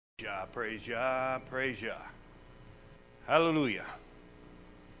Yah, praise Yah, praise Yah. Hallelujah.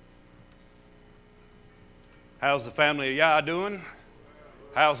 How's the family of Yah doing?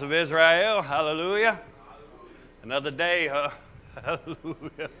 House of Israel, hallelujah. Another day, huh?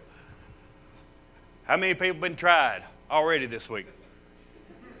 Hallelujah. How many people been tried already this week?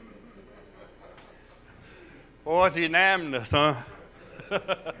 Boy, it's unanimous, huh?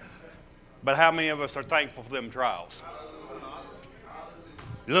 But how many of us are thankful for them trials?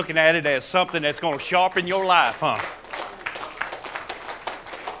 You're looking at it as something that's going to sharpen your life, huh?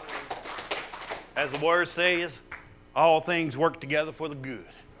 As the word says, all things work together for the good.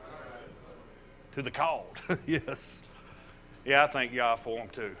 To the called. Yes. Yeah, I thank Yah for them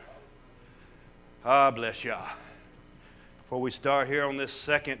too. Bless Yah. Before we start here on this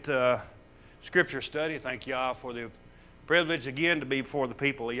second scripture study, thank Yah for the privilege again to be before the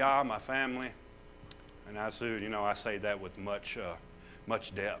people of Yah, my family. And I say that with much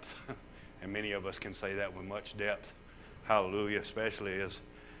depth. And many of us can say that with much depth. Hallelujah, especially as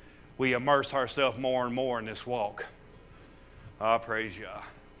we immerse ourselves more and more in this walk. Praise Yah.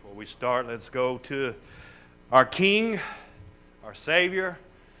 Before we start, let's go to our King, our Savior,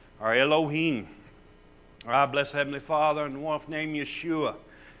 our Elohim. Our blessed Heavenly Father, in the one name Yeshua.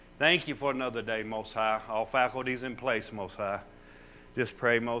 Thank you for another day, Most High. All faculties in place, Most High. Just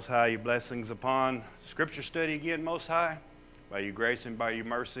pray, Most High, your blessings upon Scripture study again, Most High. By your grace and by your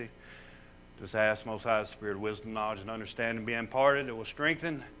mercy. Just ask, Most High, the Spirit of wisdom, knowledge, and understanding be imparted. It will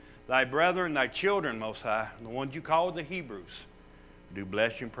strengthen thy brethren, thy children, Most High, the ones you called the Hebrews. Do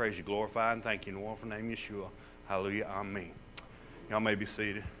bless you and praise you, glorify and thank you in the wonderful name of Yeshua. Hallelujah, amen. Y'all may be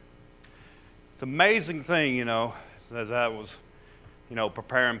seated. It's an amazing thing, as I was,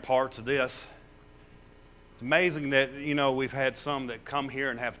 preparing parts of this. It's amazing that, we've had some that come here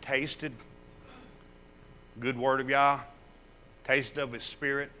and have tasted good word of Yah, tasted of His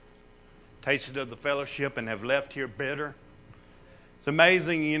Spirit, tasted of the fellowship, and have left here bitter. It's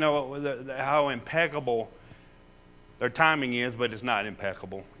amazing, how impeccable their timing is, but it's not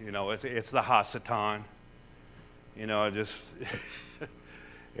impeccable. It's the Hasatan.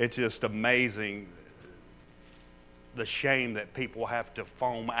 It's just amazing the shame that people have to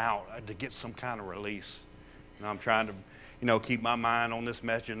foam out to get some kind of release. I'm trying to, keep my mind on this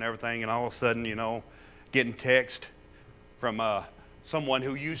message and everything, and all of a sudden, getting text from someone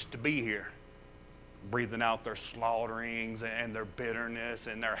who used to be here, breathing out their slaughterings and their bitterness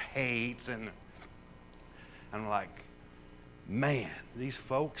and their hates, and I'm like, man, these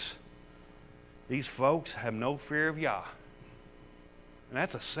folks have no fear of Yah. And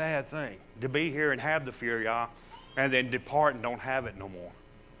that's a sad thing, to be here and have the fear of Yah, and then depart and don't have it no more.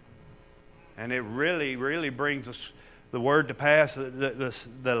 And it really, really brings us the word to pass.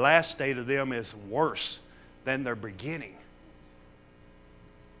 The last state of them is worse than their beginning.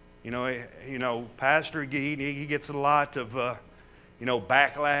 Pastor, he gets a lot of,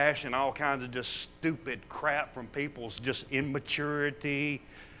 backlash and all kinds of just stupid crap from people's just immaturity,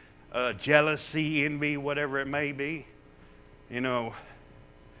 jealousy, envy, whatever it may be,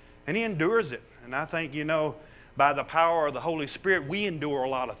 and he endures it. And I think, by the power of the Holy Spirit, we endure a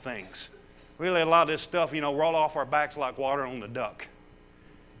lot of things. Really, a lot of this stuff, roll off our backs like water on the duck.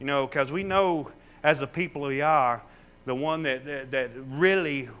 Because we know as the people of Yah, the one that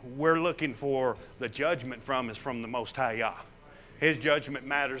really we're looking for the judgment from is from the Most High Yah. His judgment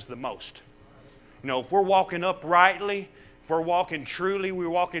matters the most. If we're walking uprightly, if we're walking truly, we're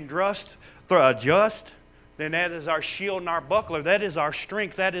walking just, then that is our shield and our buckler. That is our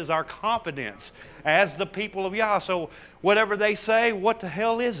strength. That is our confidence as the people of Yah. So whatever they say, what the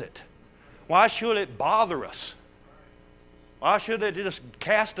hell is it? Why should it bother us? Why should it just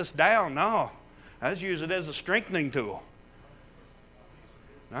cast us down? No. I just use it as a strengthening tool.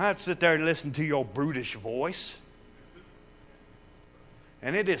 I'd sit there and listen to your brutish voice.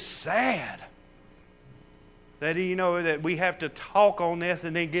 And it is sad that, that we have to talk on this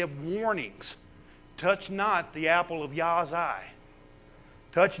and then give warnings. Touch not the apple of Yah's eye.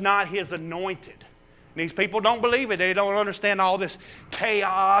 Touch not His anointed. And these people don't believe it. They don't understand all this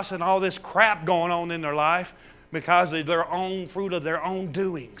chaos and all this crap going on in their life because of their own fruit of their own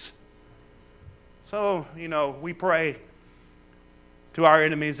doings. So, we pray to our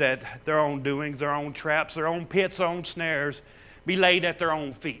enemies that their own doings, their own traps, their own pits, their own snares be laid at their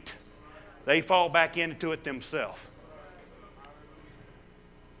own feet. They fall back into it themselves.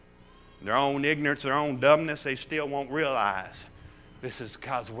 Their own ignorance, their own dumbness, they still won't realize this is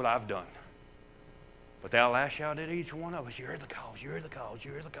because of what I've done. But they'll lash out at each one of us. You're the cause, you're the cause,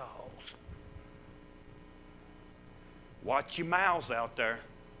 you're the cause. Watch your mouths out there.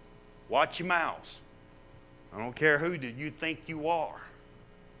 Watch your mouths. I don't care who you think you are.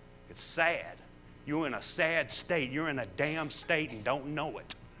 sad. You're in a sad state. You're in a damn state and don't know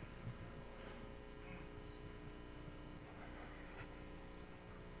it.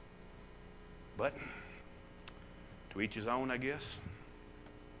 But to each his own, I guess.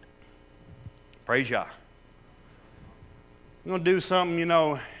 Praise Yah. I'm going to do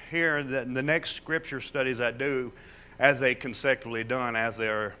something, here, the next scripture studies I do, as they consecutively done, as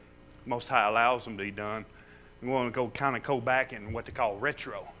their Most High allows them to be done, I'm going to go back in what they call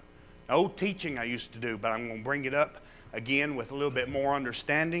retro. Old teaching I used to do, but I'm going to bring it up again with a little bit more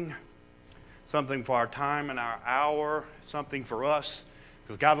understanding. Something for our time and our hour, something for us.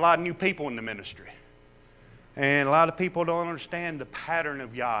 Because we've got a lot of new people in the ministry. And a lot of people don't understand the pattern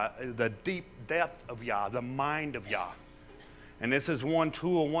of Yah, the deep depth of Yah, the mind of Yah. And this is one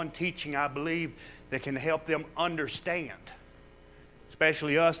tool, one teaching, I believe, that can help them understand.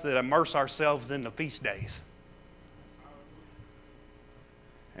 Especially us that immerse ourselves in the feast days.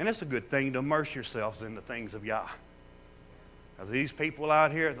 And it's a good thing to immerse yourselves in the things of Yah. Because these people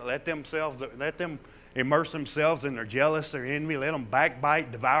out here, let them immerse themselves in their jealous, their envy, let them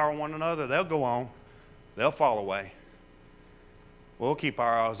backbite, devour one another. They'll go on. They'll fall away. We'll keep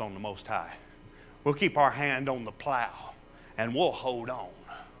our eyes on the Most High. We'll keep our hand on the plow. And we'll hold on.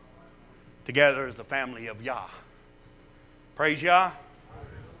 Together as the family of Yah. Praise Yah.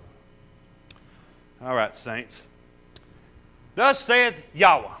 All right, saints. Thus saith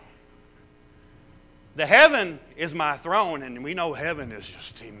Yahweh, the heaven is my throne, and we know heaven is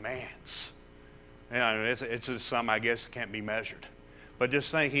just immense. It's just something, I guess, can't be measured. But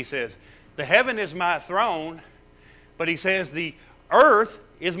just think, he says, the heaven is my throne, but he says the earth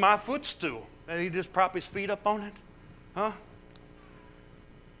is my footstool. And he just prop his feet up on it? Huh?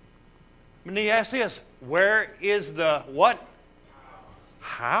 And he asks this, where is the what?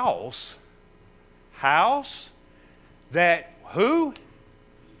 House. House that who?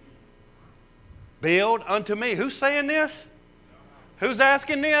 Build unto me. Who's saying this? Who's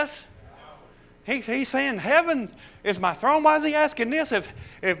asking this? He's saying heaven is my throne. Why is he asking this? If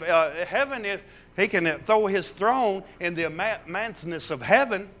heaven is, he can throw his throne in the immenseness of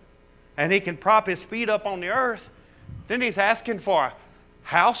heaven and he can prop his feet up on the earth, then he's asking for a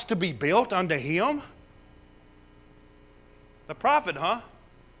house to be built unto him? The prophet, huh?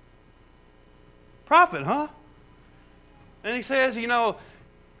 Prophet, huh? And he says,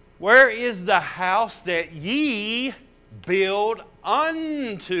 where is the house that ye build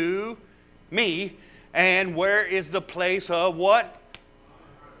unto me? And where is the place of what?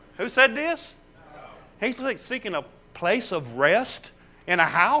 Who said this? He's like seeking a place of rest in a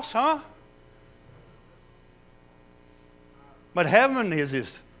house, huh? But heaven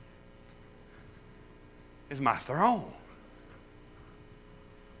is my throne.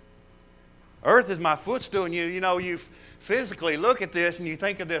 Earth is my footstool. And you physically look at this and you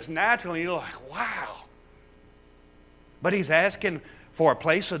think of this naturally and you're like, wow. But he's asking for a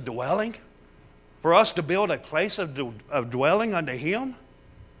place of dwelling. For us to build a place of dwelling unto him.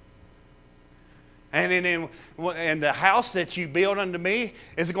 And the house that you build unto me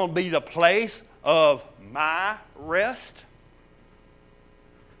is going to be the place of my rest.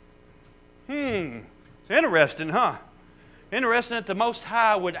 It's interesting, huh? Interesting that the Most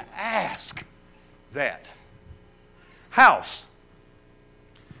High would ask that. House.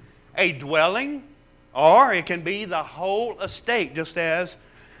 A dwelling, or it can be the whole estate, just as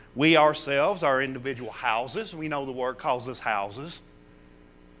we ourselves are individual houses. We know the word calls us houses.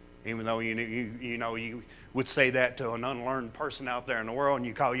 Even though you would say that to an unlearned person out there in the world, and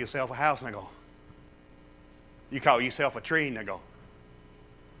you call yourself a house, and they go, you call yourself a tree, and they go,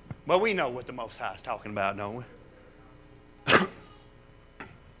 well, we know what the Most High is talking about, don't we?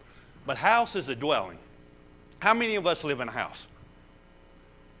 But house is a dwelling. How many of us live in a house?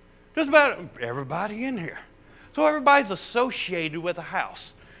 Just about everybody in here. So everybody's associated with a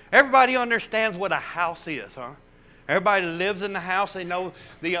house. Everybody understands what a house is, huh? Everybody lives in the house. They know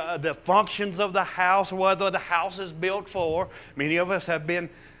the functions of the house, whether the house is built for. Many of us have been,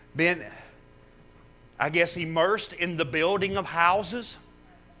 I guess, immersed in the building of houses.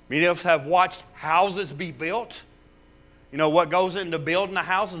 Many of us have watched houses be built. You know what goes into building a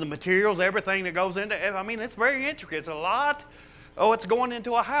house, the materials, everything that goes into it. I mean, it's very intricate. It's a lot. Oh, it's going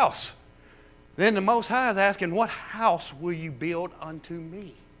into a house. Then the Most High is asking, what house will you build unto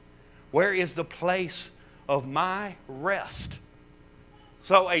me? Where is the place of my rest?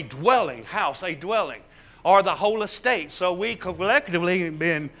 So a dwelling, house, a dwelling, or the whole estate. So we collectively,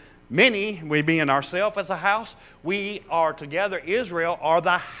 we being ourselves as a house, we are together, Israel, are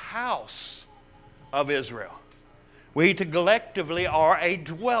the house of Israel. We collectively are a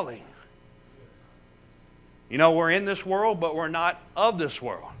dwelling. We're in this world, but we're not of this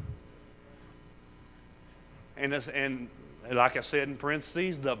world. and like I said in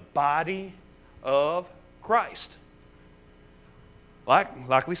parentheses, the body of Christ.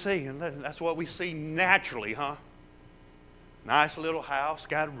 Like we see, and that's what we see naturally, huh? Nice little house,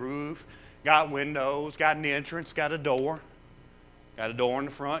 got a roof, got windows, got an entrance, got a door. Got a door in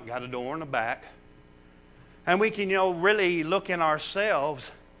the front, got a door in the back. And we can, really look in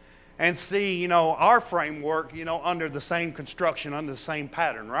ourselves and see, our framework, under the same construction, under the same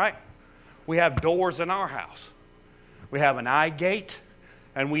pattern, right? We have doors in our house. We have an eye gate,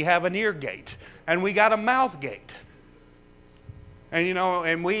 and we have an ear gate, and we got a mouth gate. And,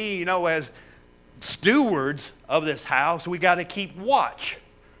 and we, as stewards of this house, we got to keep watch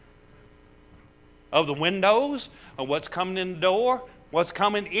of the windows, of what's coming in the door, what's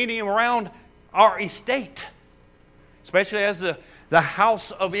coming in and around our estate. Especially as the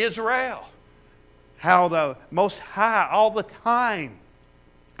house of Israel. How the Most High all the time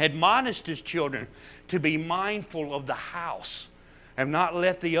admonished His children to be mindful of the house and not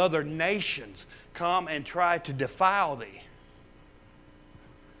let the other nations come and try to defile thee.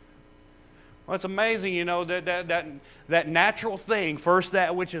 Well, it's amazing, that natural thing, first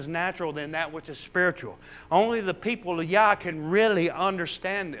that which is natural, then that which is spiritual. Only the people of Yah can really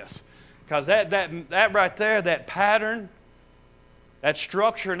understand this. Because that right there, that pattern, that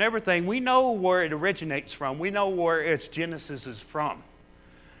structure and everything, we know where it originates from. We know where its genesis is from.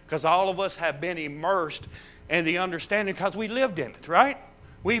 Because all of us have been immersed in the understanding because we lived in it, right?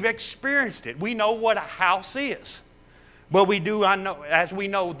 We've experienced it. We know what a house is. But as we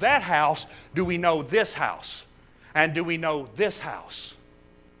know that house, do we know this house? And do we know this house?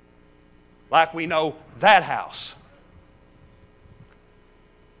 Like we know that house.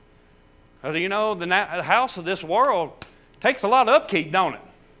 The house of this world takes a lot of upkeep, don't it?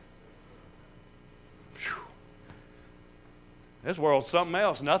 Whew. This world's something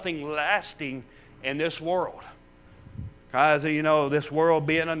else. Nothing lasting in this world. Because, this world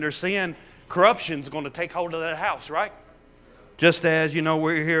being under sin, corruption's going to take hold of that house, right? Just as,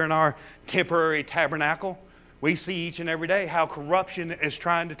 we're here in our temporary tabernacle, we see each and every day how corruption is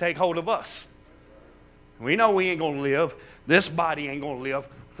trying to take hold of us. We know we ain't going to live. This body ain't going to live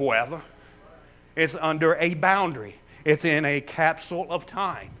forever. It's under a boundary. It's in a capsule of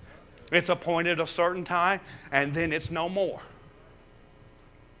time. It's appointed a certain time, and then it's no more.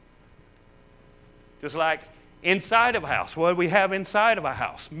 Just like inside of a house. What do we have inside of a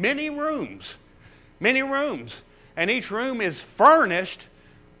house? Many rooms. Many rooms. And each room is furnished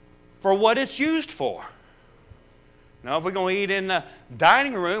for what it's used for. Now, if we're going to eat in the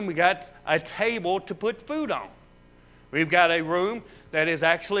dining room, we got a table to put food on. We've got a room that is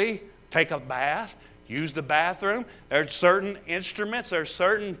actually take a bath, use the bathroom. There's certain instruments, there's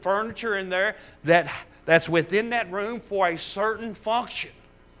certain furniture in there that's within that room for a certain function,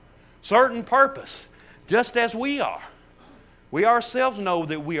 certain purpose, just as we are. We ourselves know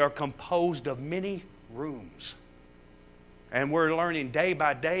that we are composed of many rooms. And we're learning day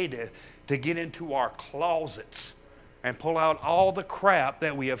by day to get into our closets and pull out all the crap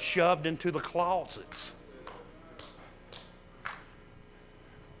that we have shoved into the closets.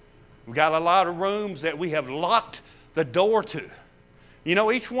 We've got a lot of rooms that we have locked the door to.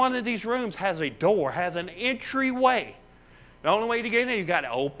 Each one of these rooms has a door, has an entryway. The only way to get in, you've got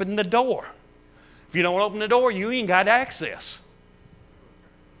to open the door. If you don't open the door, you ain't got access.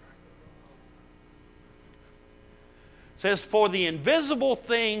 It says, for the invisible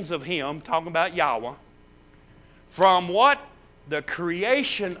things of Him, talking about Yahweh, from what the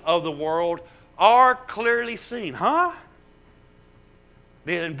creation of the world are clearly seen. Huh?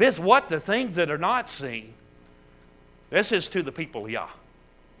 What? The things that are not seen. This is to the people of Yah.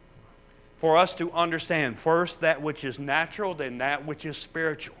 For us to understand first that which is natural, then that which is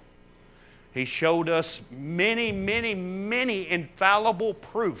spiritual. He showed us many, many, many infallible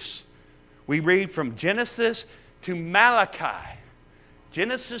proofs. We read from Genesis to Malachi.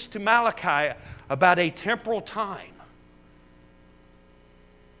 Genesis to Malachi about a temporal time.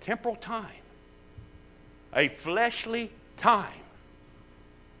 Temporal time. A fleshly time.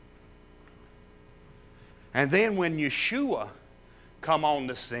 And then when Yeshua come on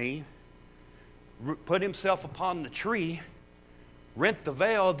the scene, put Himself upon the tree, rent the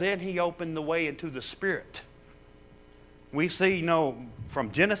veil, then He opened the way into the Spirit. We see,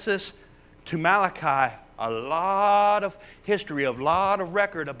 from Genesis to Malachi, a lot of history, a lot of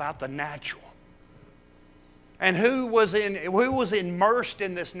record about the natural. And who was immersed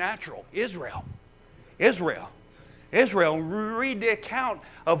in this natural? Israel. Israel. Read the account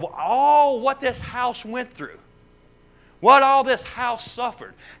of all what this house went through. What all this house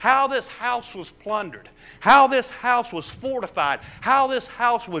suffered, how this house was plundered, how this house was fortified, how this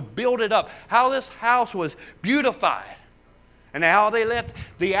house was builded up, how this house was beautified, and how they let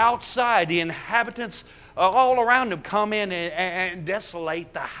the outside, the inhabitants all around them come in and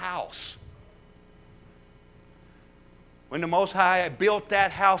desolate the house. When the Most High built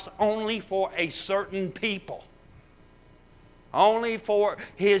that house only for a certain people, only for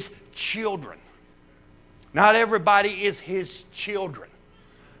His children. Not everybody is His children.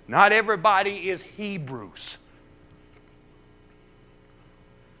 Not everybody is Hebrews.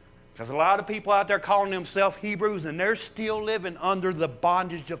 There's a lot of people out there calling themselves Hebrews, and they're still living under the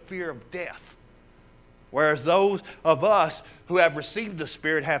bondage of fear of death. Whereas those of us who have received the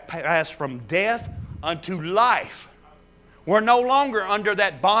Spirit have passed from death unto life. We're no longer under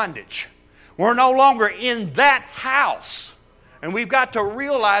that bondage. We're no longer in that house. And we've got to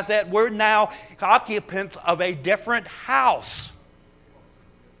realize that we're now occupants of a different house.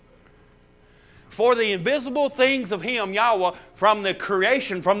 For the invisible things of Him, Yahweh, from the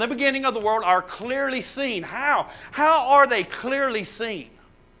creation, from the beginning of the world, are clearly seen. How? How are they clearly seen?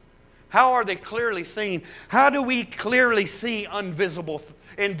 How are they clearly seen? How do we clearly see invisible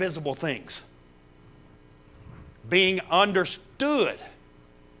things? Being understood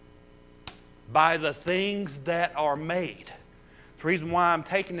by the things that are made. The reason why I'm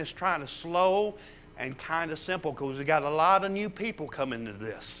taking this trying to slow and kind of simple, because we got a lot of new people coming to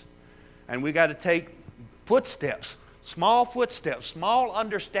this. And we got to take footsteps, small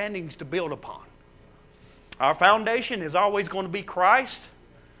understandings to build upon. Our foundation is always going to be Christ.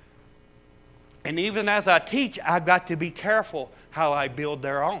 And even as I teach, I've got to be careful how I build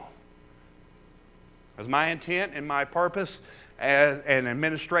thereon. Because my intent and my purpose as an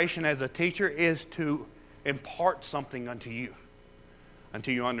administration as a teacher is to impart something unto you,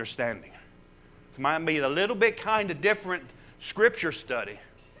 unto your understanding. It might be a little bit kind of different scripture study,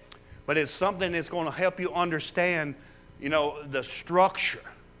 but it's something that's going to help you understand, the structure.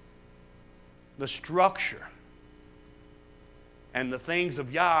 The structure. And the things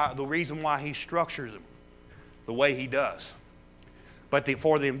of Yah, the reason why He structures them the way He does. But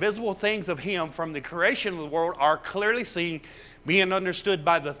for the invisible things of Him from the creation of the world are clearly seen, being understood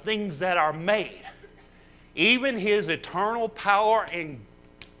by the things that are made. Even His eternal power and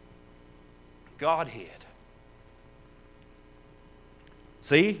Godhead.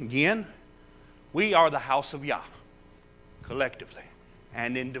 See, again, we are the house of Yah, collectively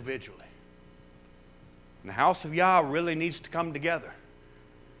and individually. And the house of Yah really needs to come together.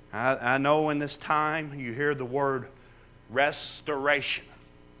 I know in this time you hear the word restoration.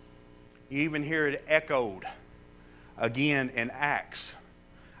 You even hear it echoed again in Acts.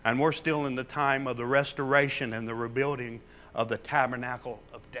 And we're still in the time of the restoration and the rebuilding of the tabernacle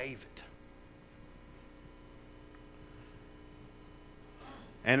of David.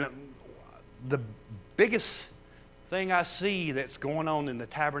 And the biggest thing I see that's going on in the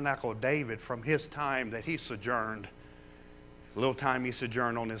tabernacle of David from his time that he sojourned, the little time he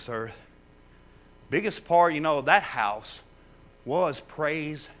sojourned on this earth, biggest part, of that house was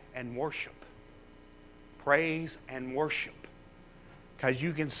praise and worship. Praise and worship. Because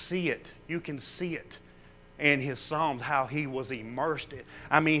you can see it. You can see it in his Psalms, how he was immersed in.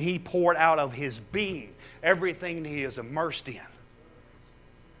 I mean, he poured out of his being everything that he is immersed in.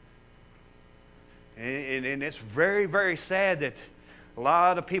 And it's very, very sad that a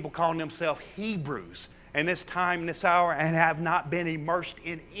lot of people calling themselves Hebrews in this time, in this hour, and have not been immersed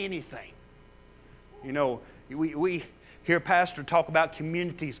in anything. We hear pastor talk about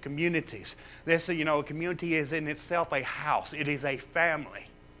communities. This, a community is in itself a house. It is a family.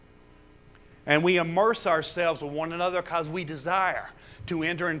 And we immerse ourselves with one another because we desire to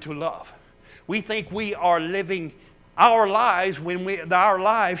enter into love. We think we are living our lives when our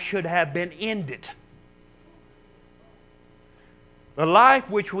lives should have been ended. The life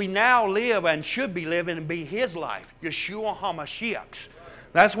which we now live and should be living and be His life, Yeshua HaMashiach's.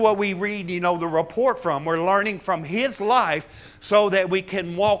 That's what we read, the report from. We're learning from His life so that we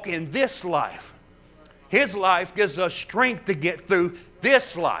can walk in this life. His life gives us strength to get through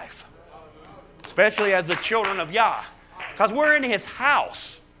this life, especially as the children of Yah. Because we're in His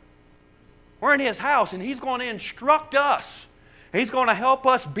house. We're in His house, and He's going to instruct us. He's going to help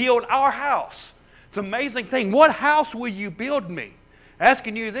us build our house. It's an amazing thing. What house will you build me?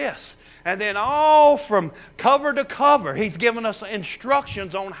 Asking you this. And then all from cover to cover, He's given us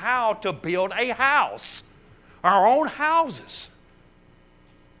instructions on how to build a house. Our own houses.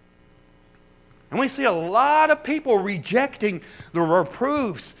 And we see a lot of people rejecting the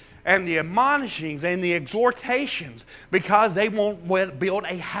reproofs and the admonishings and the exhortations because they won't build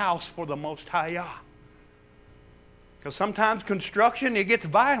a house for the Most High Yah. Because sometimes construction, it gets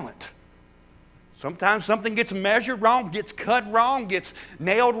violent. Sometimes something gets measured wrong, gets cut wrong, gets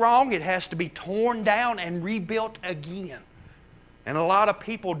nailed wrong. It has to be torn down and rebuilt again. And a lot of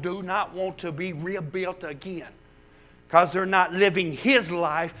people do not want to be rebuilt again because they're not living His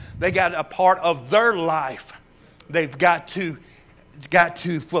life. They got a part of their life they've got to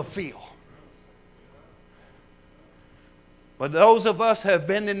fulfill. But those of us who have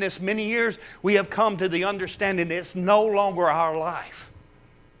been in this many years, we have come to the understanding that it's no longer our life.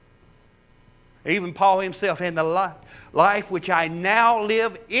 Even Paul himself, in the life which I now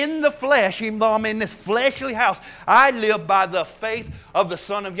live in the flesh, even though I'm in this fleshly house, I live by the faith of the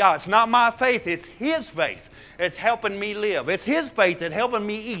Son of God. It's not my faith, it's His faith. It's helping me live. It's His faith that's helping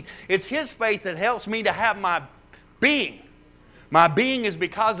me eat. It's His faith that helps me to have my being. My being is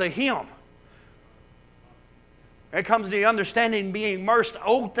because of Him. It comes to the understanding, being immersed,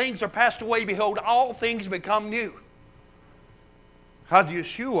 old things are passed away, behold, all things become new. Because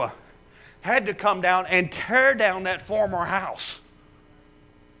Yeshua had to come down and tear down that former house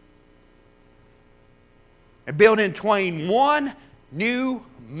and build in twain one new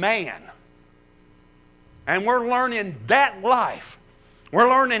man. And we're learning that life. We're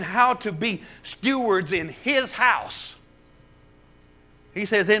learning how to be stewards in His house. He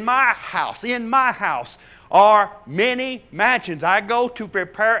says, in my house are many mansions. I go to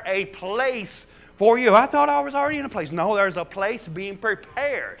prepare a place for you. I thought I was already in a place. No, there's a place being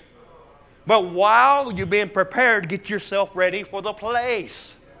prepared. But while you're being prepared, get yourself ready for the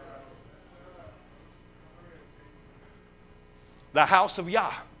place. The house of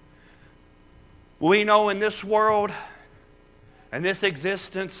Yah. We know in this world, and this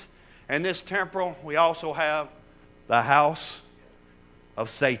existence, and this temporal, we also have the house of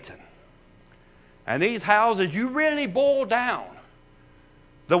Satan. And these houses, you really boil down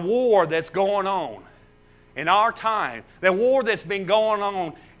the war that's going on in our time, the war that's been going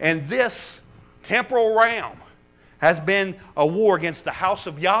on in this temporal realm, has been a war against the house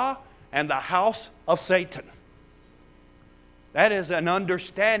of Yah and the house of Satan. That is an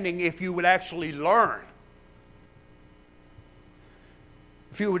understanding if you would actually learn.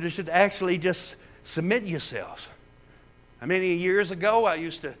 If you would just actually just submit yourselves. Many years ago, I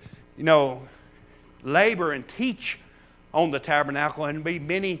used to, labor and teach on the tabernacle, and be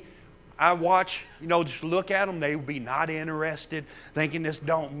many I watch, just look at them, they would be not interested, thinking this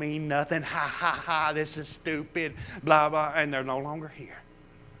don't mean nothing, ha ha ha, this is stupid, blah blah, and they're no longer here.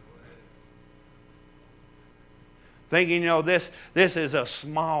 Thinking, this is a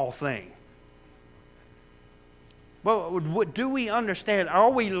small thing. But do we understand,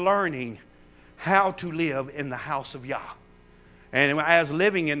 are we learning how to live in the house of Yah? And as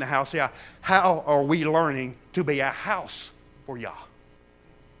living in the house of Yah, how are we learning to be a house for Yah?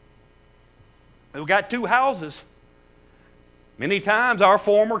 We've got two houses. Many times our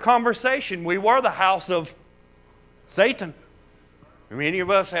former conversation, we were the house of Satan. Many of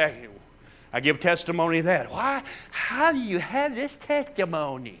us, I give testimony of that. Why? How do you have this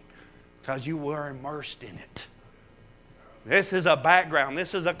testimony? Because you were immersed in it. This is a background.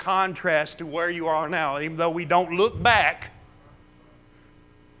 This is a contrast to where you are now. Even though we don't look back,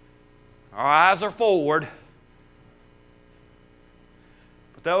 our eyes are forward.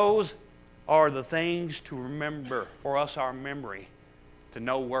 But those are the things to remember, for us, our memory, to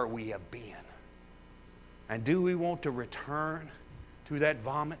know where we have been. And do we want to return to that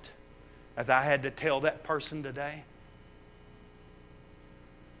vomit, as I had to tell that person today?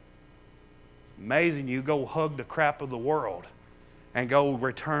 Amazing, you go hug the crap of the world and go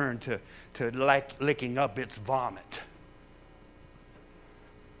return to licking up its vomit.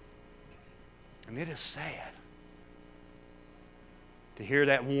 And it is sad to hear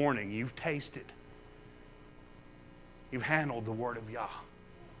that warning. You've tasted. You've handled the word of Yah.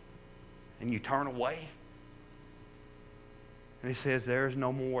 And you turn away. And He says there is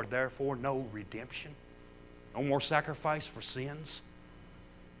no more, therefore no redemption. No more sacrifice for sins.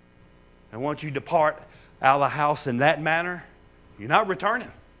 And once you depart out of the house in that manner, you're not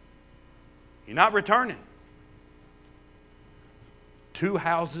returning. You're not returning. Two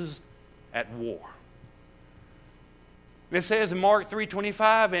houses at war. It says in Mark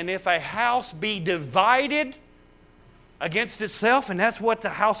 3:25, and if a house be divided against itself, and that's what the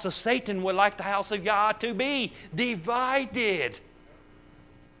house of Satan would like the house of God to be, divided.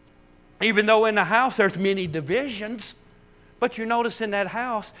 Even though in the house there's many divisions, but you notice in that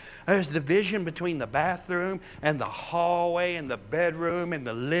house there's division between the bathroom and the hallway and the bedroom and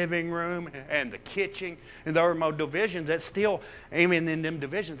the living room and the kitchen, and there are more divisions. That's still, even in them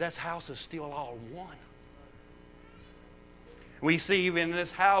divisions, that house is still all one. We see even in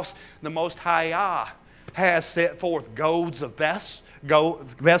this house, the Most High Yah has set forth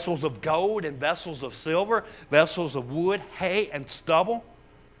vessels of gold and vessels of silver, vessels of wood, hay, and stubble.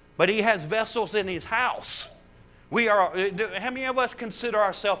 But He has vessels in His house. How many of us consider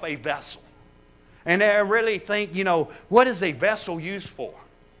ourselves a vessel? And I really think, what is a vessel used for?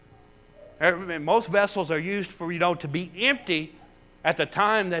 Most vessels are used for, to be empty at the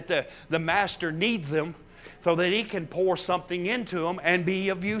time that the master needs them so that he can pour something into them and be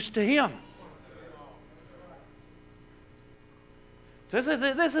of use to him.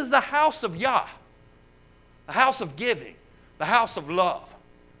 This is the house of Yah, the house of giving, the house of love.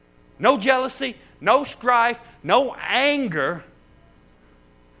 No jealousy, no strife, no anger,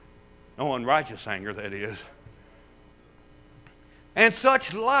 no unrighteous anger, that is. And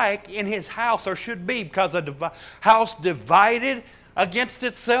such like in His house, or should be, because a house divided against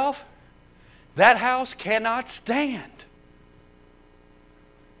itself, that house cannot stand.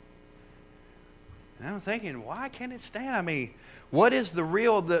 And I'm thinking, why can't it stand? I mean, what is the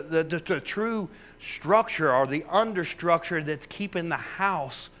real, the true structure or the understructure that's keeping the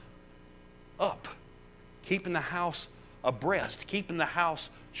house up, keeping the house abreast, keeping the house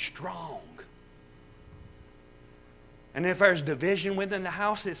strong? And if there's division within the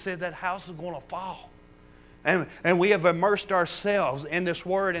house, it said that house is going to fall. And we have immersed ourselves in this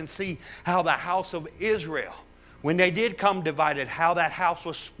word and see how the house of Israel, when they did come divided, how that house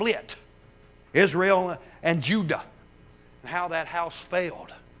was split. Israel and Judah. And how that house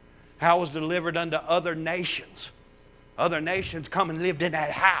failed. How it was delivered unto other nations. Other nations come and lived in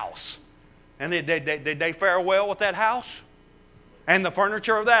that house. And did they fare well with that house? And the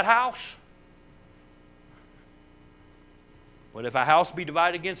furniture of that house? But if a house be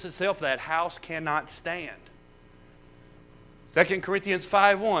divided against itself, that house cannot stand. 2 Corinthians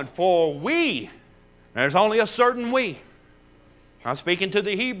 5:1, for we, there's only a certain we. I'm speaking to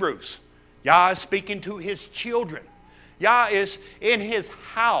the Hebrews. Yah is speaking to His children. Yah is in His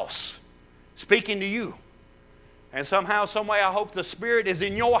house speaking to you. And somehow, some way, I hope the Spirit is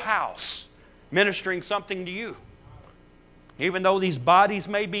in your house ministering something to you. Even though these bodies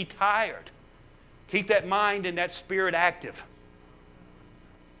may be tired, keep that mind and that spirit active.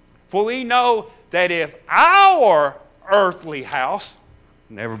 For we know that if our earthly house,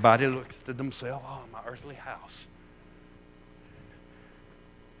 and everybody looks to themselves, oh, my earthly house.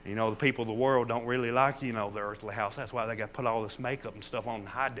 The people of the world don't really like, their earthly house. That's why they got to put all this makeup and stuff on and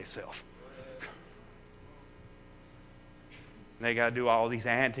hide themselves. They got to do all these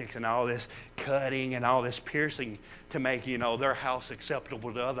antics and all this cutting and all this piercing to make, their house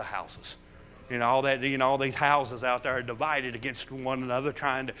acceptable to other houses. All these houses out there are divided against one another,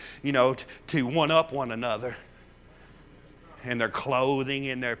 trying to, to one-up one another. And their clothing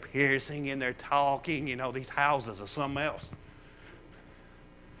and their piercing and their talking, these houses are something else.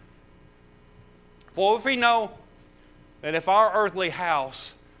 For if we know that if our earthly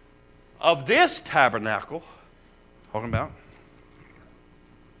house of this tabernacle, talking about,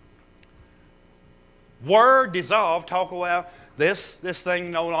 were dissolved, talk about this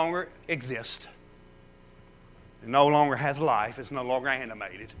thing no longer exists. It no longer has life. It's no longer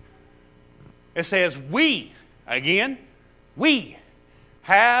animated. It says we, again, we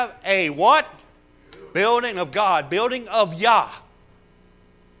have a what? Building of God, building of Yah.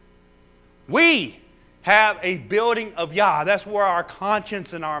 We have a building of Yah. That's where our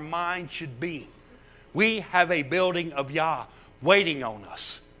conscience and our mind should be. We have a building of Yah waiting on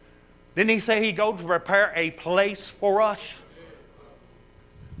us. Didn't He say He goes to prepare a place for us?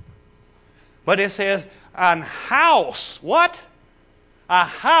 But it says, an house, what? A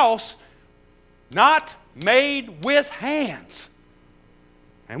house not made with hands.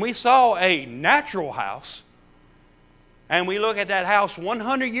 And we saw a natural house. And we look at that house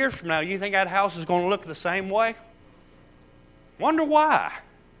 100 years from now. You think that house is going to look the same way? Wonder why.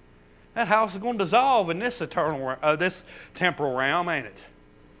 That house is going to dissolve in this this temporal realm, ain't it?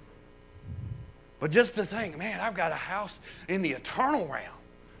 But just to think, man, I've got a house in the eternal realm.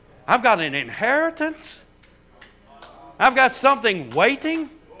 I've got an inheritance. I've got something waiting.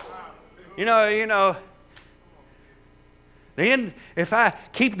 Then if I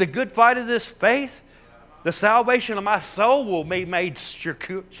keep the good fight of this faith, the salvation of my soul will be made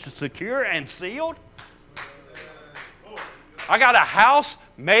secure and sealed. I got a house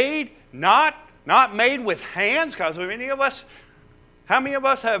made, not made with hands, because how many of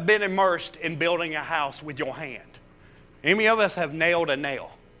us have been immersed in building a house with your hand? How many of us have nailed a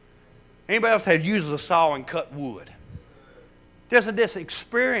nail? Anybody else has used a saw and cut wood? There's this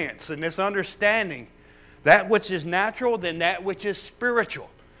experience and this understanding. That which is natural, then that which is spiritual.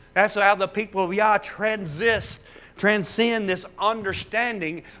 That's how the people of Yah transcend this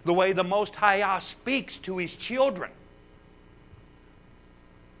understanding the way the Most High Yah speaks to His children.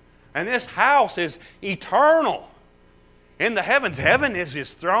 And this house is eternal. In the heavens, heaven is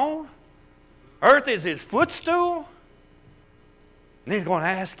His throne. Earth is His footstool. And He's going to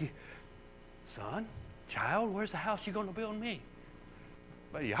ask you, son, child, where's the house you're going to build me?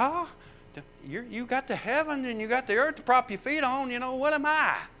 But Yah, you got the heaven and you got the earth to prop your feet on. You know, what am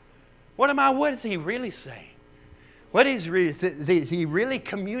I? What am I? What is He really saying? What is He really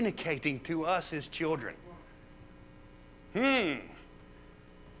communicating to us, His children? He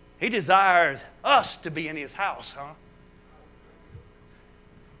desires us to be in His house, huh?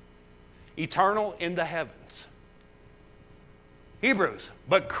 Eternal in the heavens. Hebrews,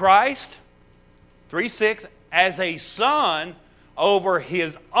 but Christ, 3:6, as a son over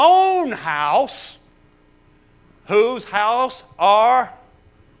His own house, whose house are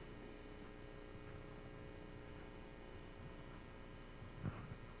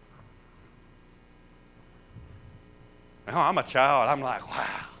oh, I'm a child. I'm like,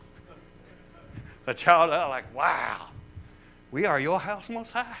 wow. A child, I'm like, wow. We are your house,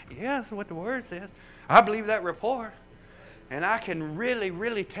 Most High. Yeah, that's what the Word says. I believe that report. And I can really,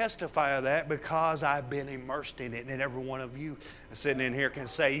 really testify of that because I've been immersed in it. And every one of you sitting in here can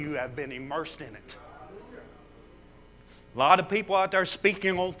say you have been immersed in it. A lot of people out there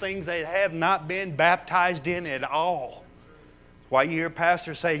speaking on things they have not been baptized in at all. That's why you hear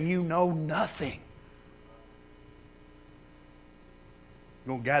pastors saying you know nothing.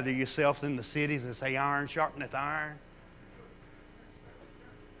 You're going to gather yourselves in the cities and say iron sharpeneth iron.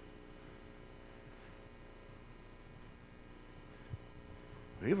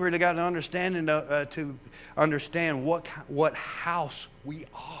 We've really got an understanding to understand what house we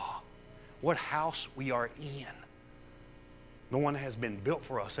are, what house we are in. The one that has been built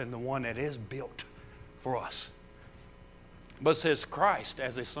for us and the one that is built for us. But it says Christ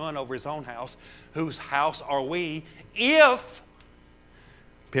as a son over His own house, whose house are we if,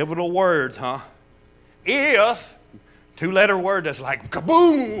 pivotal words, huh? If, two-letter word that's like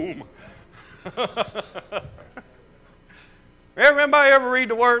kaboom. Everybody ever read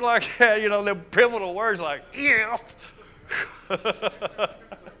the word like that? You know, the pivotal words like if.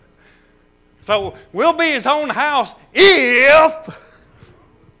 So we'll be His own house if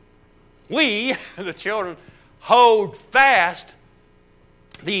we, the children, hold fast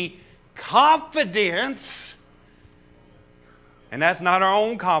the confidence. And that's not our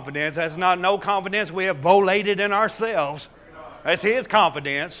own confidence. That's not no confidence we have volated in ourselves. That's His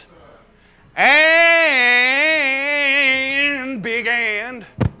confidence. And big and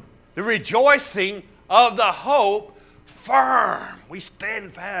the rejoicing of the hope firm. We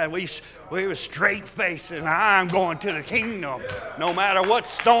stand fast. We were straight faced, and I'm going to the kingdom, no matter what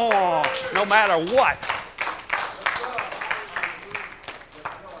storm, no matter what.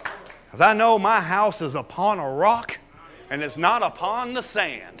 Because I know my house is upon a rock, and it's not upon the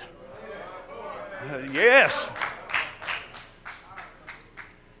sand. Yes.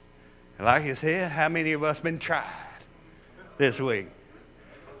 Like I said, how many of us been tried this week?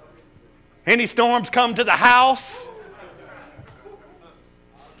 Any storms come to the house?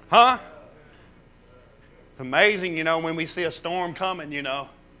 Huh? It's amazing, you know, when we see a storm coming, you know,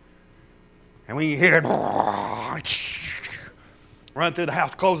 and when you hear it, run through the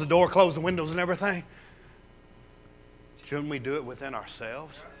house, close the door, close the windows and everything. Shouldn't we do it within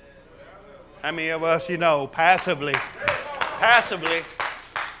ourselves? How many of us, you know, passively,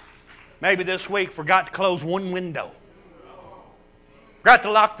 maybe this week forgot to close one window. Forgot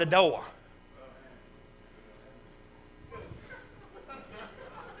to lock the door.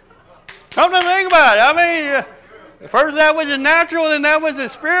 Come to think about it. I mean, first that was the natural, then that was the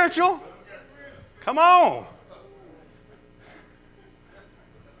spiritual. Come on.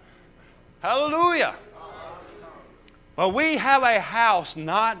 Hallelujah. Well, we have a house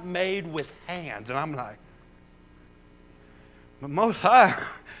not made with hands. And I'm like, but Most High,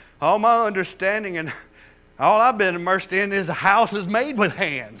 all my understanding and all I've been immersed in is a house is made with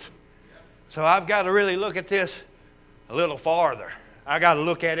hands. So I've got to really look at this a little farther. I got to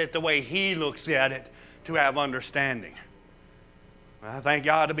look at it the way He looks at it to have understanding. I thank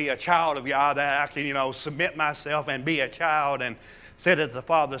God to be a child of God, that I can, you know, submit myself and be a child and sit at the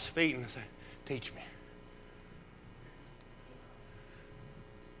Father's feet and say, teach me.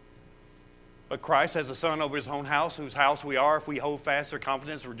 But Christ has a son over His own house, whose house we are if we hold fast our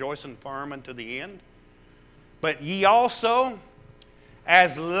confidence, rejoicing firm unto the end. But ye also,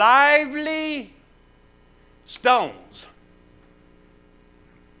 as lively stones.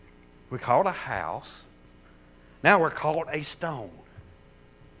 We're called a house. Now we're called a stone.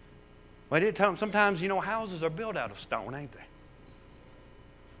 But sometimes, houses are built out of stone, ain't they?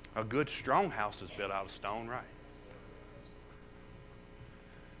 A good, strong house is built out of stone, right?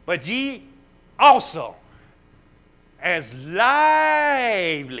 But ye also, as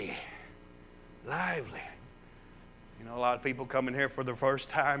lively. A lot of people come in here for the first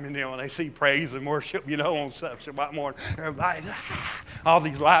time, and they see praise and worship, on Shabbat morning. Everybody, all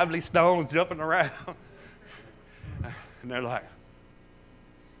these lively stones jumping around. And they're like,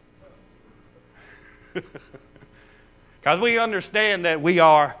 because we understand that we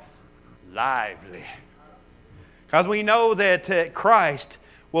are lively. Because we know that Christ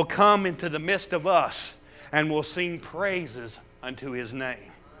will come into the midst of us and will sing praises unto His name.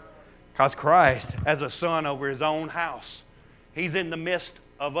 Because Christ, as a son over His own house, He's in the midst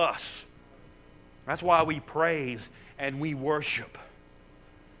of us. That's why we praise and we worship.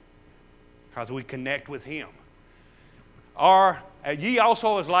 Because we connect with Him. Ye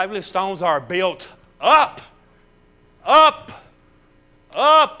also as lively stones are built up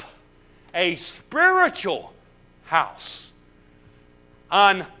a spiritual house,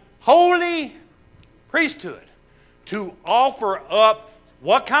 an holy priesthood, to offer up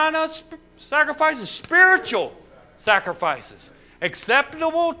what kind of sacrifices? Spiritual sacrifices.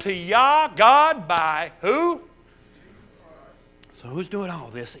 Acceptable to Yah, God, by who? So who's doing all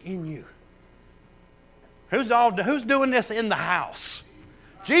this in you? Who's doing this in the house?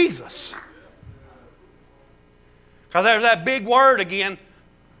 Jesus. Because there's that big word again,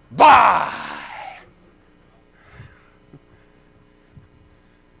 by.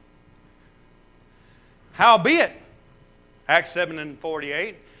 Howbeit, Acts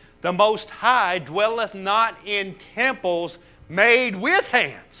 7:48, the Most High dwelleth not in temples made with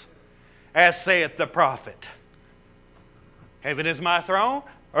hands, as saith the prophet. Heaven is my throne,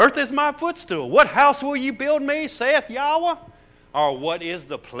 earth is my footstool. What house will you build me, saith Yahweh? Or what is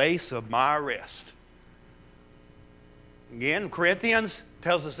the place of my rest? Again, Corinthians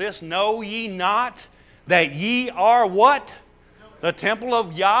tells us this, know ye not that ye are what? The temple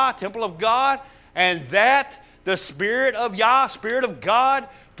of Yah, temple of God, and that the Spirit of Yah, Spirit of God,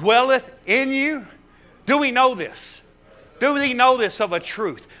 dwelleth in you? Do we know this? Do we know this of a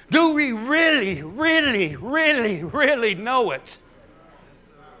truth? Do we really, really, really, really know it?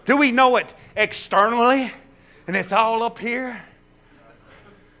 Do we know it externally and it's all up here?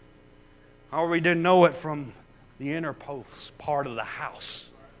 Or we do know it from the innermost part of the house?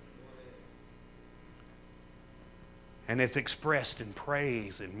 And it's expressed in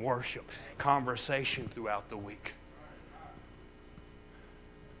praise and worship, conversation throughout the week.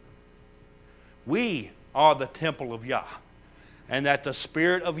 We are the temple of Yah. And that the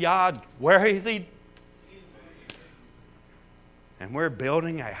Spirit of Yah, where is He? And we're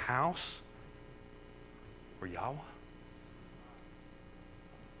building a house for Yahweh.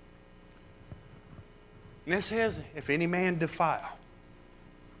 And it says, if any man defile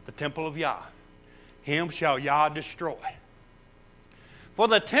the temple of Yah, him shall Yah destroy. For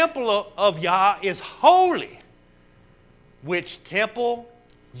the temple of Yah is holy, which temple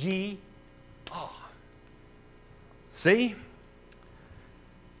ye are. See?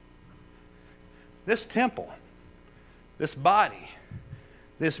 This temple, this body,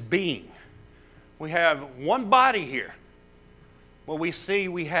 this being, we have one body here. Where we see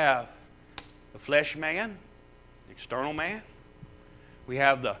we have the flesh man, the external man. We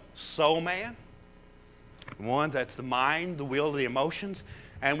have the soul man. One that's the mind, the will, the emotions.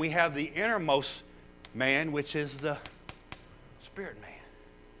 And we have the innermost man, which is the spirit man.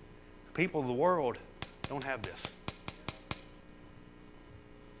 People of the world don't have this.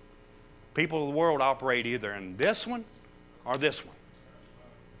 People of the world operate either in this one or this one.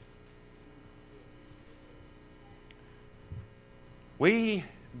 We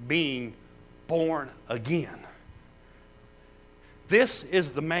being born again. This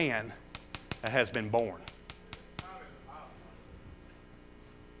is the man that has been born.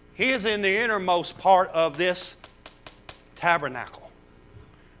 He is in the innermost part of this tabernacle.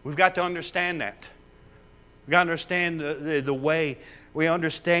 We've got to understand that. We've got to understand the way we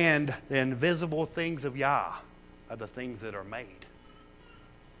understand the invisible things of Yah are the things that are made.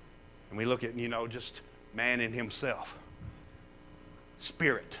 And we look at, just man in himself.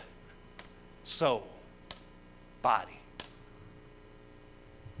 Spirit, soul, body.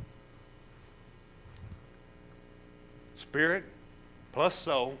 Spirit plus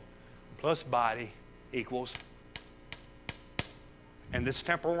soul plus body equals in this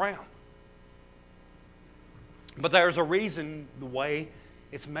temporal realm. But there's a reason the way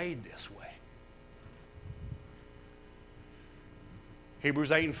it's made this way. Hebrews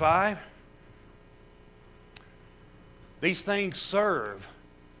 8:5. These things serve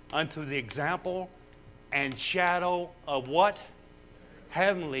unto the example and shadow of what?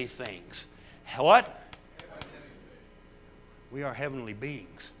 Heavenly things. What? We are heavenly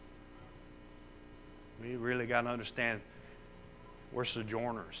beings. We really got to understand we're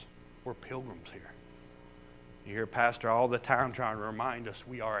sojourners. We're pilgrims here. You hear Pastor all the time trying to remind us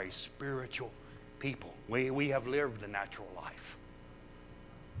we are a spiritual people. We have lived the natural life.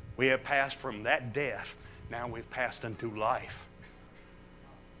 We have passed from that death. Now we've passed into life.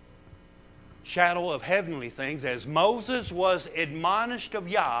 Shadow of heavenly things, as Moses was admonished of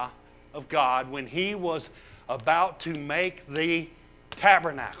Yah, of God, when he was about to make the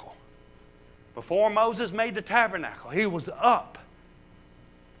tabernacle. Before Moses made the tabernacle, he was up,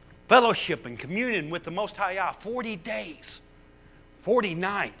 fellowship and communion with the Most High Yah, 40 days, 40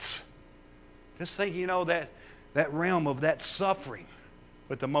 nights. Just think, that realm of that suffering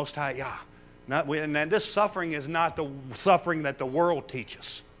with the Most High Yah. And this suffering is not the suffering that the world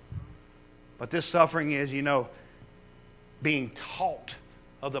teaches. But this suffering is, being taught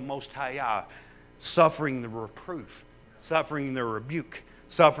of the Most High Yah, suffering the reproof, suffering the rebuke,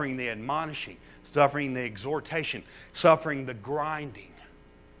 suffering the admonishing, suffering the exhortation, suffering the grinding,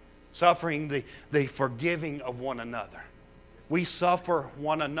 suffering the forgiving of one another. We suffer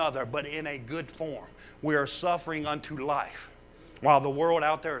one another, but in a good form. We are suffering unto life, while the world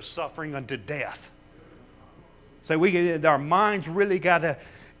out there is suffering unto death. So our minds really got to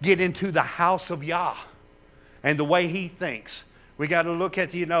get into the house of Yah and the way He thinks. We got to look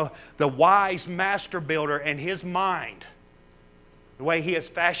at, the wise master builder and his mind, the way He has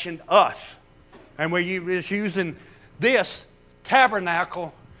fashioned us. And we're just using this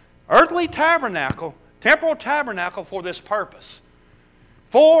tabernacle, earthly tabernacle, temporal tabernacle for this purpose.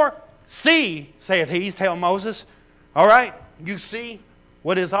 For see, saith He, tell Moses, all right, you see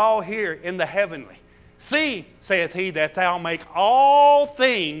what is all here in the heavenly. See, saith He, that thou make all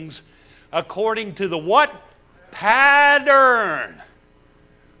things according to the what? Pattern.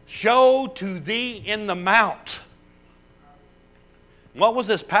 Show to thee in the mount. What was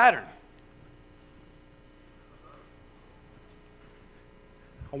this pattern?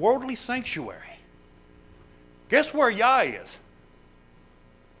 A worldly sanctuary. Guess where Yah is?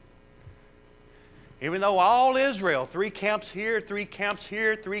 Even though all Israel, 3 camps here, 3 camps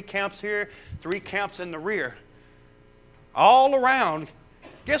here, 3 camps here, 3 camps in the rear, all around,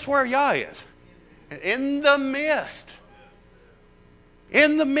 guess where Yah is? In the midst.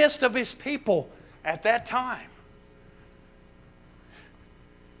 In the midst of His people at that time.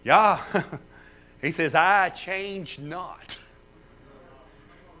 Yah, He says, I change not.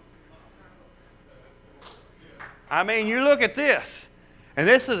 I mean, you look at this, and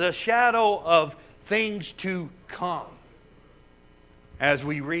this is a shadow of things to come as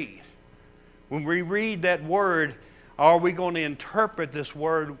we read. When we read that word, are we going to interpret this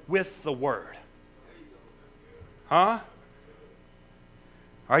word with the word? Huh?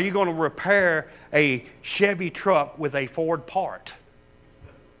 Are you going to repair a Chevy truck with a Ford part?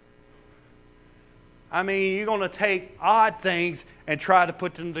 I mean, you're going to take odd things and try to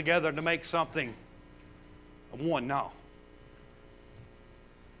put them together to make something one? No.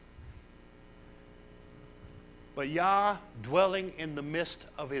 But Yah dwelling in the midst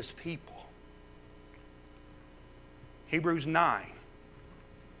of His people. Hebrews 9,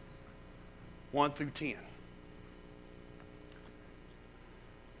 1 through 10. It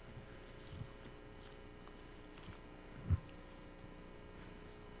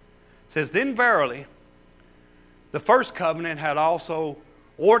says, then verily, the first covenant had also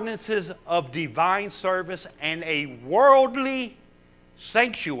ordinances of divine service and a worldly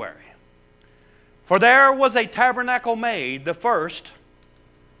sanctuary. For there was a tabernacle made, the first,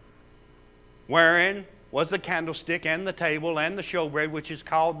 wherein was the candlestick and the table and the showbread, which is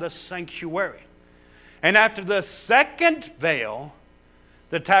called the sanctuary. And after the second veil,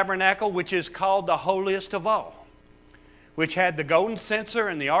 the tabernacle, which is called the holiest of all, which had the golden censer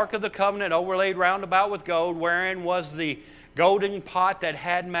and the ark of the covenant overlaid round about with gold, wherein was the golden pot that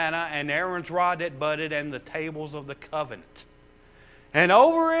had manna, and Aaron's rod that budded, and the tables of the covenant. And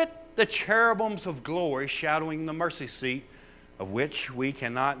over it the cherubims of glory, shadowing the mercy seat, of which we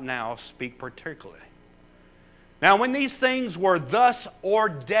cannot now speak particularly. Now when these things were thus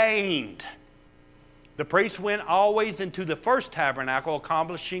ordained, the priest went always into the first tabernacle,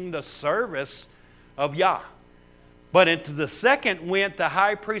 accomplishing the service of Yah. But into the second went the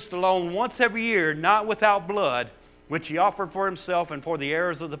high priest alone once every year, not without blood, which he offered for himself and for the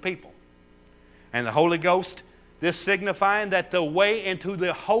errors of the people. And the Holy Ghost, this signifying that the way into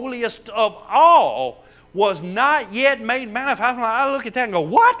the holiest of all was not yet made manifest. I look at that and go,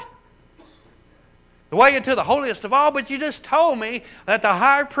 what? The way into the holiest of all, but you just told me that the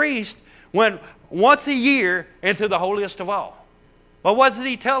high priest went once a year into the holiest of all. But what is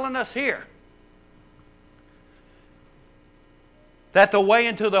he telling us here? That the way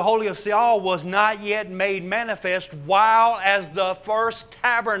into the holiest of all was not yet made manifest while as the first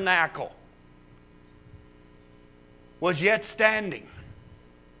tabernacle was yet standing.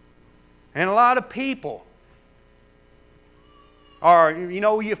 And a lot of people are,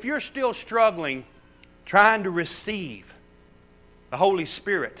 if you're still struggling trying to receive the Holy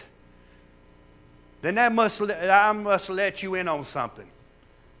Spirit, then I must let you in on something.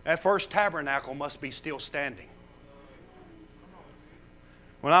 That first tabernacle must be still standing.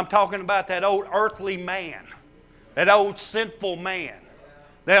 When I'm talking about that old earthly man, that old sinful man,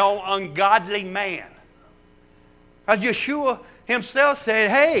 that old ungodly man, as Yeshua himself said,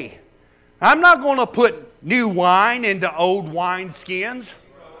 hey, I'm not going to put new wine into old wineskins.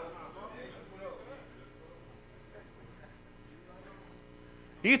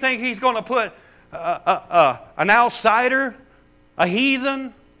 You think he's going to put an outsider, a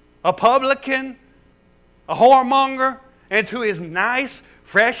heathen, a publican, a whoremonger into his nice,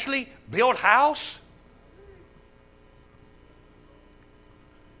 freshly built house?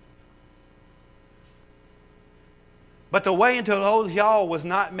 But the way into the holiest of all was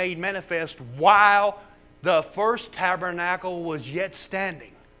not made manifest while the first tabernacle was yet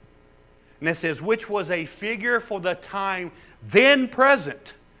standing. And it says, which was a figure for the time then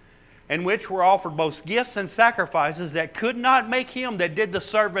present, in which were offered both gifts and sacrifices that could not make him that did the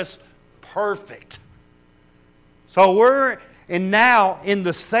service perfect. So we're now in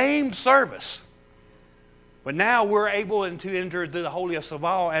the same service, but now we're able to enter into the holiest of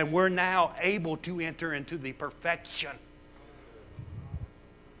all, and we're now able to enter into the perfection,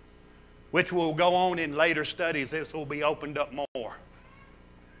 which will go on in later studies. This will be opened up more.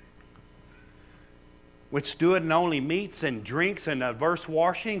 Which stood in only meats and drinks and diverse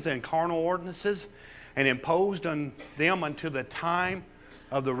washings and carnal ordinances, and imposed on them until the time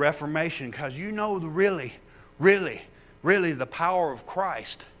of the Reformation. Because really the power of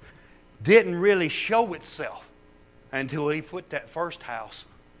Christ didn't really show itself until he put that first house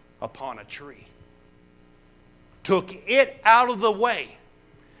upon a tree. Took it out of the way,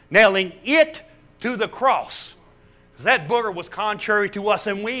 nailing it to the cross. That booger was contrary to us,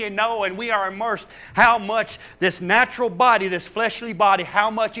 and we know and we are immersed how much this natural body, this fleshly body,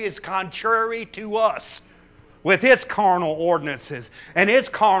 how much is contrary to us with its carnal ordinances and its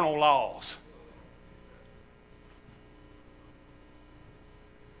carnal laws.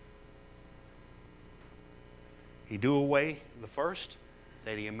 He do away the first,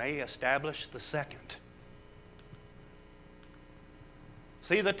 that he may establish the second.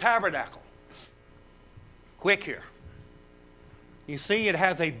 See the tabernacle. Quick here. You see it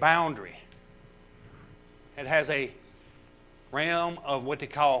has a boundary. It has a realm of what they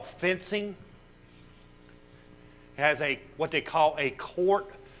call fencing. It has what they call a court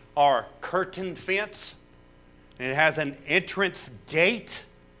or curtain fence. And it has an entrance gate.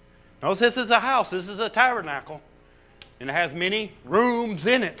 Notice this is a house. This is a tabernacle. And it has many rooms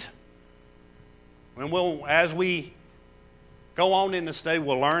in it. And as we go on in the study,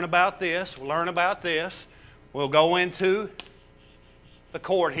 we'll learn about this. We'll learn about this. We'll go into the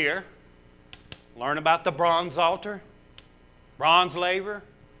court here. Learn about the bronze altar, bronze laver.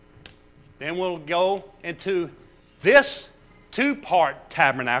 Then we'll go into this two-part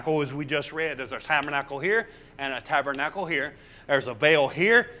tabernacle, as we just read. There's a tabernacle here and a tabernacle here. There's a veil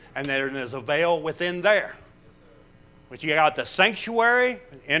here, and there's a veil within there. But you got the sanctuary,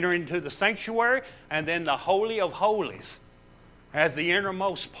 enter into the sanctuary, and then the Holy of Holies as the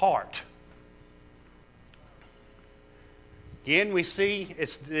innermost part. Again, we see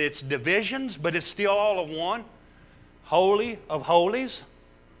it's divisions, but it's still all of one. Holy of Holies,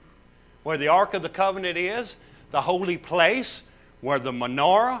 where the Ark of the Covenant is. The holy place, where the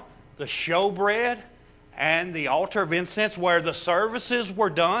menorah, the showbread, and the altar of incense, where the services were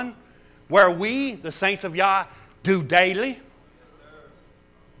done. Where we, the saints of Yah, do daily.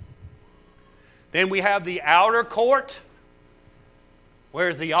 Then we have the outer court,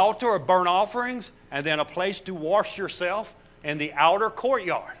 where's the altar of burnt offerings, and then a place to wash yourself in the outer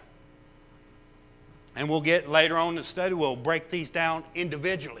courtyard. And we'll get later on in the study, we'll break these down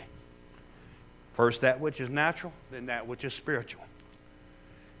individually. First that which is natural, then that which is spiritual.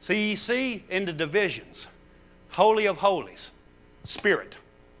 So you see in the divisions, Holy of Holies, Spirit.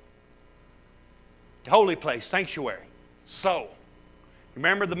 The holy place, sanctuary, soul.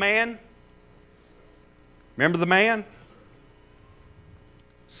 Remember the man? Remember the man?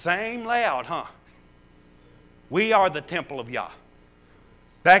 Same layout, huh? We are the temple of Yah.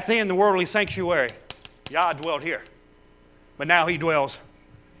 Back then, the worldly sanctuary Yah dwelt here. But now he dwells.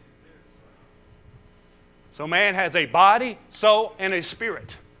 So man has a body, soul, and a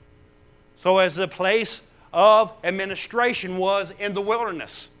spirit. So as the place of administration was in the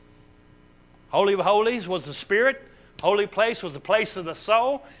wilderness. Holy of Holies was the spirit. Holy place was the place of the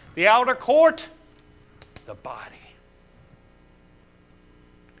soul. The outer court, the body.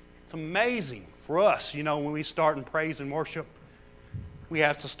 It's amazing for us, you know, when we start in praise and worship, we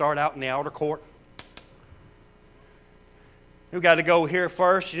have to start out in the outer court. We've got to go here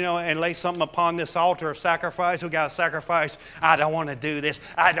first, you know, and lay something upon this altar of sacrifice. We've got to sacrifice, I don't want to do this.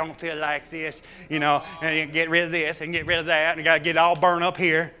 I don't feel like this, you know, and get rid of this and get rid of that. And we've got to get it all burnt up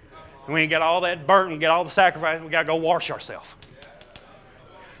here. And when you get all that burnt and get all the sacrifice, we've got to go wash ourselves.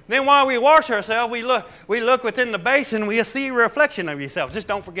 Then while we wash ourselves, we look within the basin and we see a reflection of yourself. Just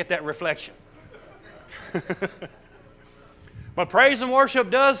don't forget that reflection. But praise and worship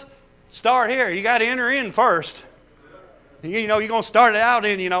does start here. You got to enter in first. You know, you're going to start it out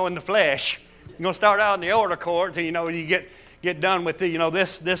in, you know, in the flesh. You're going to start out in the outer court till, you know, you get done with the, you know,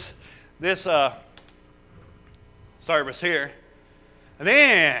 this service here. And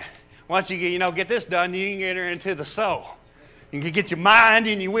then, once you get, you know, get this done, you can enter into the soul. You can get your mind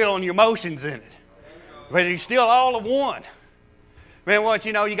and your will and your emotions in it. But it's still all of one. Man, once,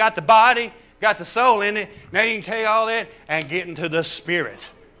 you know, you got the body, got the soul in it, now you can take all that and get into the spirit.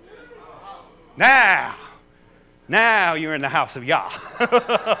 Now you're in the house of Yah.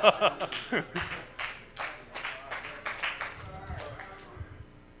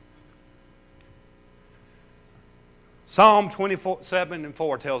 Psalm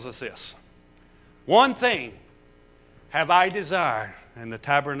 27:4 tells us this. One thing have I desired, and the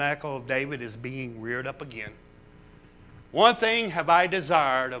tabernacle of David is being reared up again. One thing have I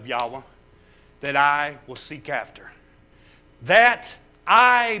desired of Yahweh, that I will seek after, that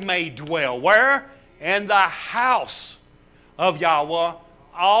I may dwell. Where? In the house of Yahweh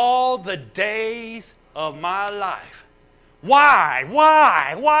all the days of my life. Why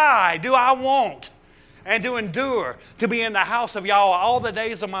do I want and to endure to be in the house of Yahweh all the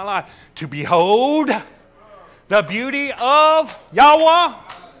days of my life? To behold the beauty of Yahweh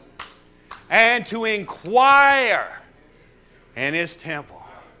and to inquire in His temple.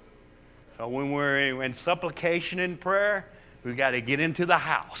 So when we're in supplication and prayer, we've got to get into the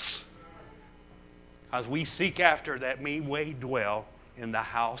house. As we seek after that we may dwell in the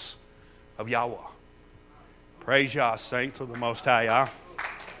house of Yahweh. Praise Yah, saints of the Most High Yah.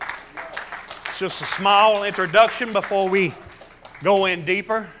 It's just a small introduction before we go in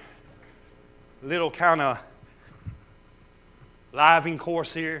deeper. A little kind of living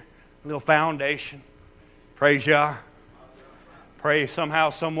course here, a little foundation. Praise Yah. Pray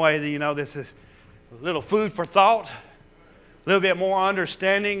somehow, some way that, you know, this is a little food for thought, a little bit more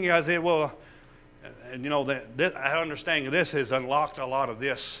understanding, as it will. And you know, that understanding of this has unlocked a lot of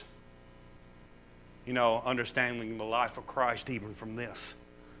this, you know, understanding the life of Christ even from this.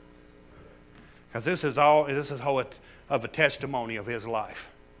 Because this is all of a testimony of His life.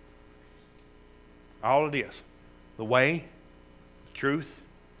 All it is. The way, the truth,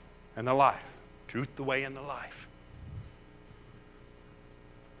 and the life. Truth, the way, and the life.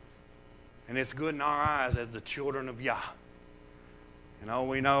 And it's good in our eyes as the children of Yah. You know,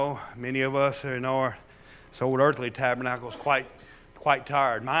 we know, many of us, you know, are so earthly tabernacles quite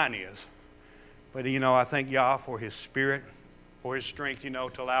tired. Mine is. But, you know, I thank Yah for His Spirit, for His strength, you know,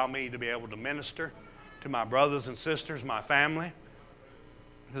 to allow me to be able to minister to my brothers and sisters, my family.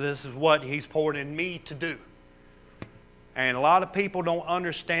 This is what He's poured in me to do. And a lot of people don't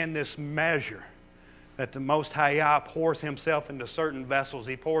understand this measure that the Most High Yah pours Himself into certain vessels.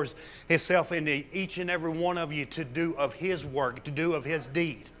 He pours Himself into each and every one of you to do of His work, to do of His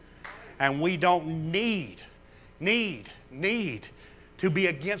deed. And we don't need to be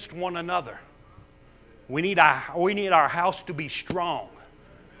against one another. We need our house to be strong.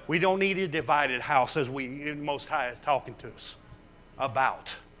 We don't need a divided house, as the Most High is talking to us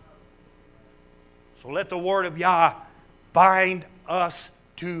about. So let the Word of Yah bind us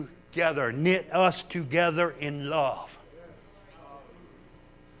together, knit us together in love.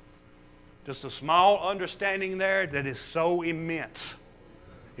 Just a small understanding there that is so immense.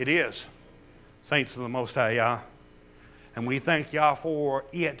 It is. Saints of the Most High Yah. And we thank Yah for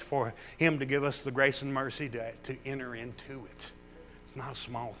it, for Him to give us the grace and mercy to enter into it. It's not a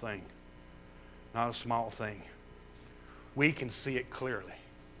small thing. Not a small thing. We can see it clearly.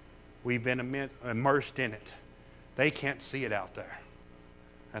 We've been immersed in it. They can't see it out there.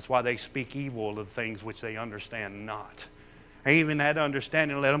 That's why they speak evil of the things which they understand not. And even that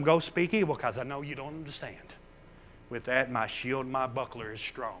understanding, let them go speak evil, because I know you don't understand. With that, my shield and my buckler is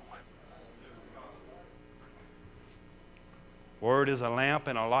strong. Word is a lamp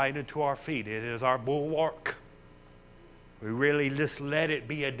and a light unto our feet. It is our bulwark. We really just let it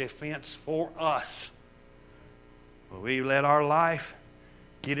be a defense for us. We let our life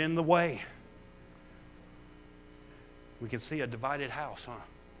get in the way. We can see a divided house, huh?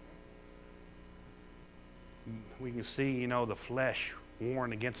 We can see, the flesh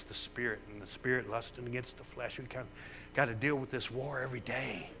warring against the spirit and the spirit lusting against the flesh. We kind of got to deal with this war every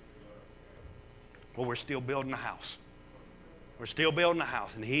day. Well, we're still building a house. We're still building a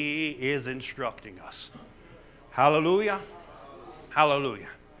house, and He is instructing us. Hallelujah. Hallelujah.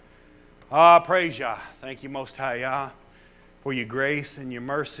 Praise Yah. Thank you, Most High Yah, for your grace and your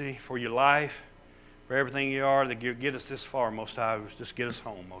mercy, for your life, for everything you are that get us this far, Most High. Just get us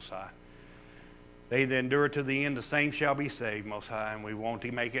home, Most High. They that endure to the end, the same shall be saved, Most High, and we want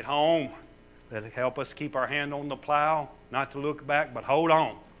to make it home. Let it help us keep our hand on the plow, not to look back, but hold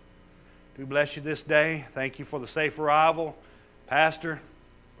on. Do bless you this day. Thank you for the safe arrival. Pastor,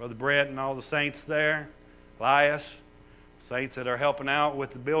 Brother Brett, and all the saints there, Elias, saints that are helping out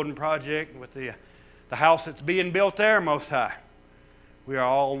with the building project, with the house that's being built there, Most High. We are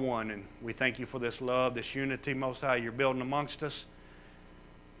all one, and we thank you for this love, this unity, Most High, you're building amongst us.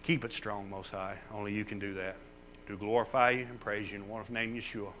 Keep it strong, Most High. Only you can do that. Do glorify you and praise you in the wonderful name of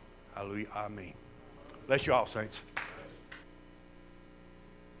Yeshua. Hallelujah. Amen. Bless you all, saints.